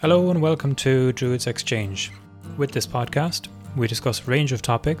Hello and welcome to Druids Exchange. With this podcast, we discuss a range of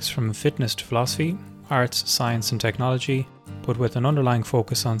topics from fitness to philosophy, arts, science and technology, but with an underlying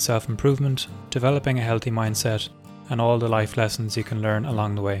focus on self-improvement, developing a healthy mindset, and all the life lessons you can learn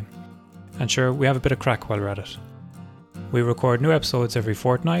along the way. And sure, we have a bit of crack while we're at it. We record new episodes every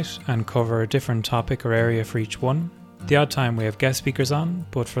fortnight and cover a different topic or area for each one. The odd time we have guest speakers on,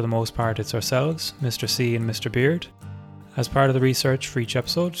 but for the most part it's ourselves, Mr. C and Mr. Beard. As part of the research for each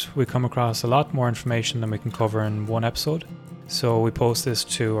episode, we come across a lot more information than we can cover in one episode. So we post this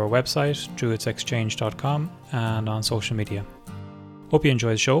to our website, druidsexchange.com, and on social media. Hope you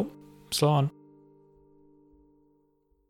enjoy the show. So on.